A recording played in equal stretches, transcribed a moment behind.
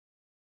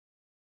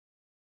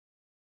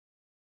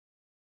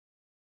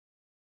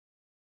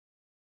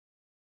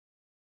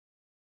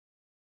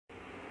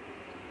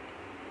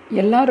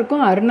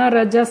எல்லாருக்கும்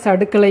அருணாராஜா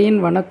சடுக்கலையின்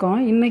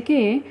வணக்கம். இன்றைக்கி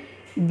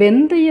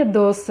வெந்தய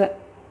தோசை,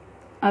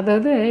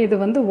 அதாவது இது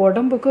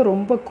உடம்புக்கு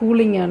ரொம்ப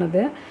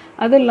கூலிங்கானது.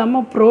 அது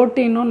இல்லாமல்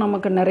ப்ரோட்டீனும்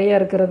நமக்கு நிறையா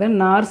இருக்கிறது,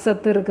 நார்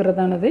சத்து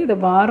இருக்கிறதானது. இது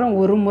வாரம்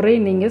ஒரு முறை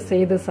நீங்கள்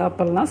செய்து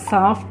சாப்பிட்லாம்.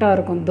 சாஃப்டாக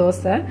இருக்கும்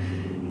தோசை,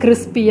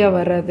 கிறிஸ்பியாக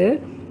வராது.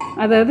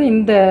 அதாவது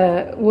இந்த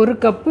ஒரு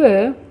கப்பு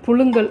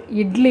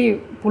இட்லி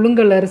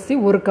புழுங்கல் அரிசி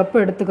ஒரு கப்பு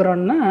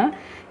எடுத்துக்கிறோன்னா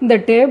இந்த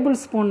டேபிள்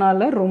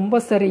ஸ்பூனால் ரொம்ப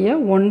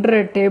சரியாக 1.5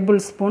 டேபிள்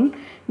ஸ்பூன்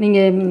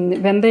நீங்கள்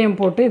வெந்தயம்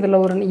போட்டு இது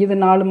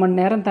 4 மணி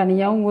நேரம்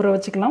தனியாகவும் ஊற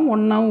வச்சுக்கலாம்,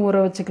 ஒன்றாவும்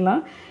ஊற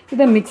வச்சுக்கலாம்.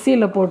 இதை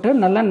மிக்சியில் போட்டு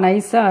நல்லா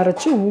நைஸாக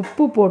அரைச்சி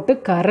உப்பு போட்டு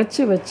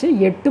கரைச்சி வச்சு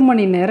 8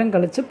 மணி நேரம்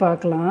கழித்து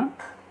பார்க்கலாம்.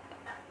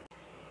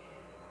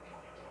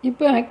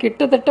 இப்போ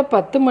கிட்டத்தட்ட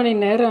 10 மணி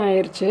நேரம்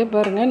ஆயிடுச்சு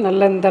பாருங்கள்.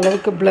 நல்லா இந்த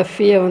அளவுக்கு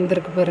ப்ளஃபியாக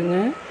வந்திருக்கு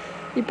பாருங்கள்.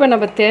 இப்போ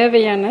நம்ம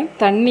தேவையான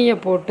தண்ணியை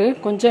போட்டு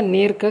கொஞ்சம்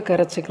நீர்க்க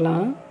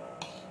கரைச்சிக்கலாம்.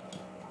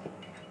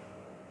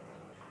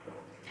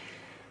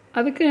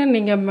 அதுக்கு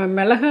நீங்கள்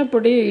மிளகாய்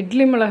பொடி,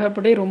 இட்லி மிளகாய்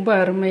பொடி ரொம்ப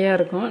அருமையாக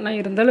இருக்கும். நான்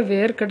இருந்தாலும்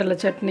வேர்க்கடலை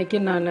சட்னிக்கு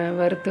நான்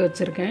வறுத்து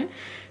வச்சுருக்கேன்.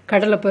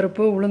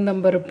 கடலைப்பருப்பு,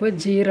 உளுந்தம்பருப்பு,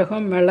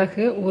 ஜீரகம்,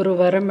 மிளகு, ஒரு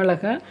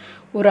வரமிளகாய்,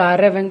 ஒரு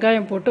அரை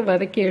வெங்காயம் போட்டு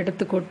வதக்கி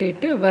எடுத்து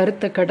கொட்டிட்டு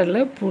வறுத்த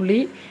கடலை,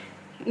 புளி,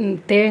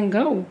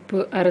 தேங்காய்,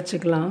 உப்பு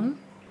அரைச்சிக்கலாம்.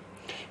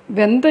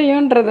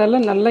 வெந்தயன்றதால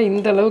நல்லா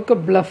இந்த அளவுக்கு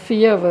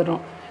ப்ளஃபியாக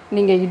வரும்.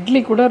 நீங்கள் இட்லி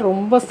கூட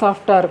ரொம்ப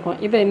சாஃப்டாக இருக்கும்.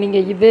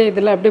 நீங்கள்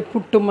இதில் அப்படியே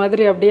புட்டு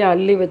மாதிரி அப்படியே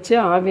அள்ளி வச்சு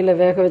ஆவியில்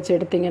வேக வச்சு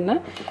எடுத்திங்கன்னா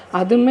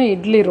அதுவுமே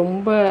இட்லி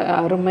ரொம்ப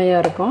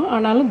அருமையாக இருக்கும்.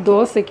 ஆனாலும்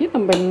தோசைக்கு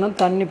நம்ம இன்னும்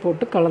தண்ணி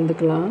போட்டு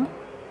கலந்துக்கலாம்.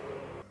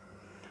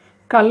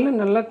 கல்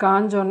நல்லா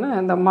காஞ்சோன்னே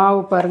அந்த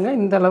மாவு பாருங்கள்,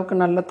 இந்த அளவுக்கு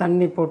நல்லா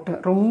தண்ணி போட்டு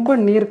ரொம்ப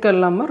நீர்க்க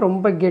இல்லாமல்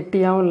ரொம்ப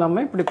கெட்டியாகவும்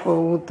இல்லாமல் இப்படி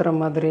ஊற்றுற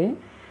மாதிரி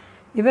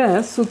இதை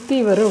சுற்றி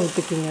வர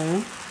ஊற்றிக்கிங்க.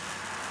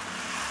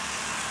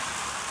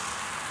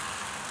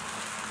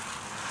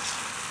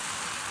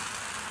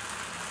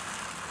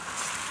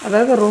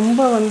 அதாவது ரொம்ப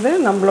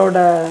நம்மளோட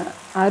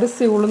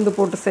அரிசி உளுந்து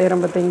போட்டு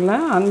செய்கிறோம் பார்த்தீங்களா,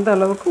 அந்த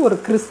அளவுக்கு ஒரு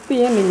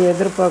கிறிஸ்பியை நீங்கள்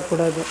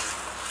எதிர்பார்க்கக்கூடாது.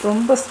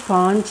 ரொம்ப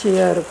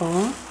ஸ்பான்ச்சியாக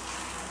இருக்கும்.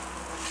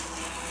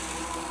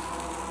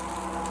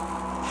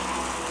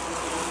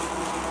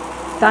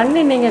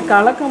 தண்ணி நீங்கள்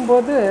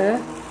கலக்கும்போது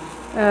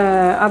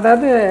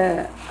அதாவது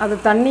அது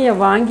தண்ணியை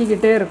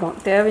வாங்கிக்கிட்டே இருக்கும்.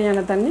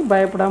 தேவையான தண்ணி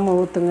பயப்படாமல்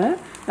ஊற்றுங்க.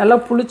 நல்லா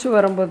புளிச்சு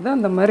வரும்போது தான்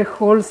அந்த மாதிரி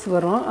ஹோல்ஸ்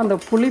வரும். அந்த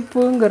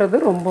புளிப்புங்கிறது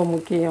ரொம்ப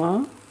முக்கியம்.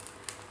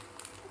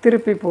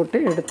 திருப்பி போட்டு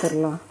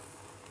எடுத்துடலாம்.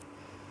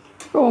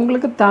 இப்போ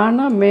உங்களுக்கு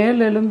தானாக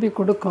மேல் எலும்பி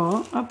கொடுக்கும்,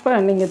 அப்போ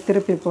நீங்கள்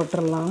திருப்பி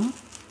போட்டுடலாம்.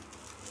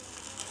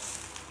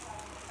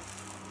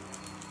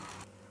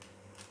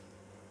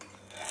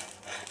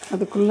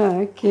 அதுக்குள்ளே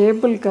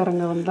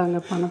கேபிள்காரங்க வந்தாங்க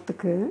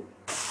பணத்துக்கு.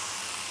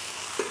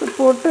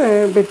 போட்டு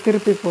இப்படி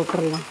திருப்பி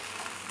போட்டுடலாம்.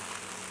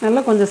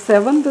 நல்லா கொஞ்சம்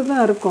செவந்து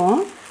தான் இருக்கும்.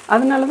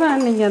 அதனால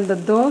தான் நீங்கள் அந்த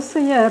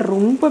தோசையை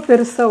ரொம்ப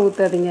பெருசாக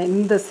ஊற்றாதீங்க.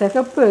 இந்த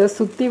சிகப்பு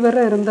சுற்றி வர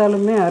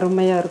இருந்தாலுமே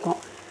அருமையாக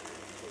இருக்கும்.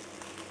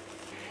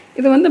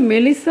 இது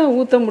மெலிசாக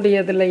ஊற்ற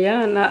முடியாது இல்லையா,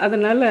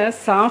 அதனால்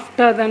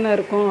சாஃப்டாக தானே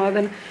இருக்கும்.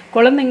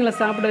 குழந்தைங்கள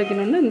சாப்பிட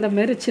வைக்கணுன்னா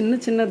இந்தமாரி சின்ன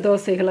சின்ன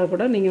தோசைகளை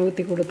கூட நீங்கள்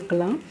ஊற்றி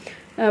கொடுத்துக்கலாம்.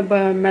 இப்போ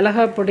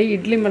மிளகாய் பொடி,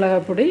 இட்லி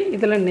மிளகாய் பொடி,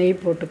 இதில்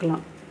நெய்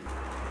போட்டுக்கலாம்.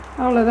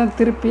 அவ்வளோதான்,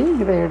 திருப்பி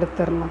இதை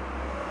எடுத்துடலாம்.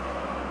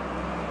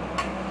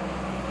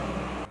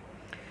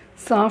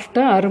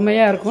 சாஃப்டாக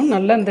அருமையாக இருக்கும்.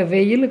 நல்லா இந்த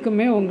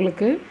வெயிலுக்குமே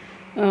உங்களுக்கு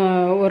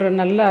ஒரு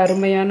நல்ல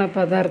அருமையான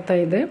பதார்த்தம்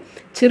இது.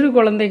 சிறு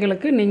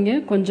குழந்தைகளுக்கு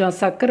நீங்கள் கொஞ்சம்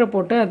சர்க்கரை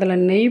போட்டு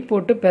அதில் நெய்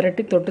போட்டு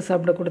பெரட்டி தொட்டு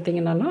சாப்பிட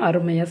கொடுத்தீங்கனாலும்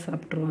அருமையாக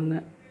சாப்பிட்ருவாங்க.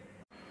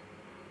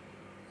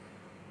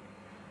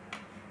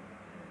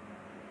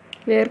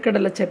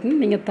 வேர்க்கடலை சட்னி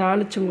நீங்கள்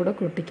தாளிச்சும் கூட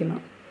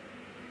கொட்டிக்கலாம்.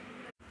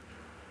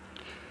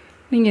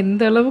 நீங்கள்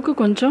இந்த அளவுக்கு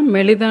கொஞ்சம்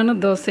மெலிதான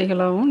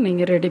தோசைகளாகவும்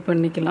நீங்கள் ரெடி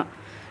பண்ணிக்கலாம்.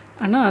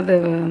 ஆனால் அது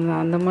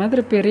அந்த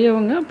மாதிரி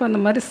பெரியவங்க அப்போ அந்த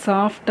மாதிரி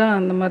சாஃப்டாக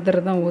அந்த மாதிரி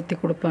தான் ஊற்றி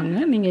கொடுப்பாங்க.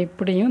 நீங்கள்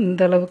இப்படியும்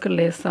இந்த அளவுக்கு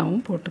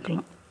லேசாகவும்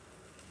போட்டுக்கலாம்.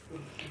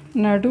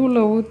 நடுவில்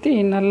ஊற்றி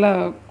நல்லா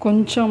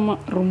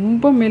கொஞ்சமாக,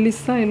 ரொம்ப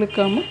மெலிசாக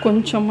இழுக்காமல்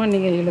கொஞ்சமாக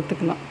நீங்கள்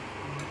இழுத்துக்கலாம்.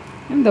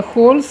 இந்த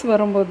ஹோல்ஸ்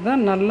வரும்போது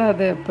தான் நல்லா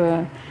அது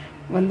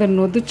இப்போ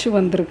நொதிச்சு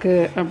வந்திருக்கு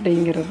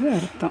அப்படிங்கிறது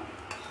அர்த்தம்.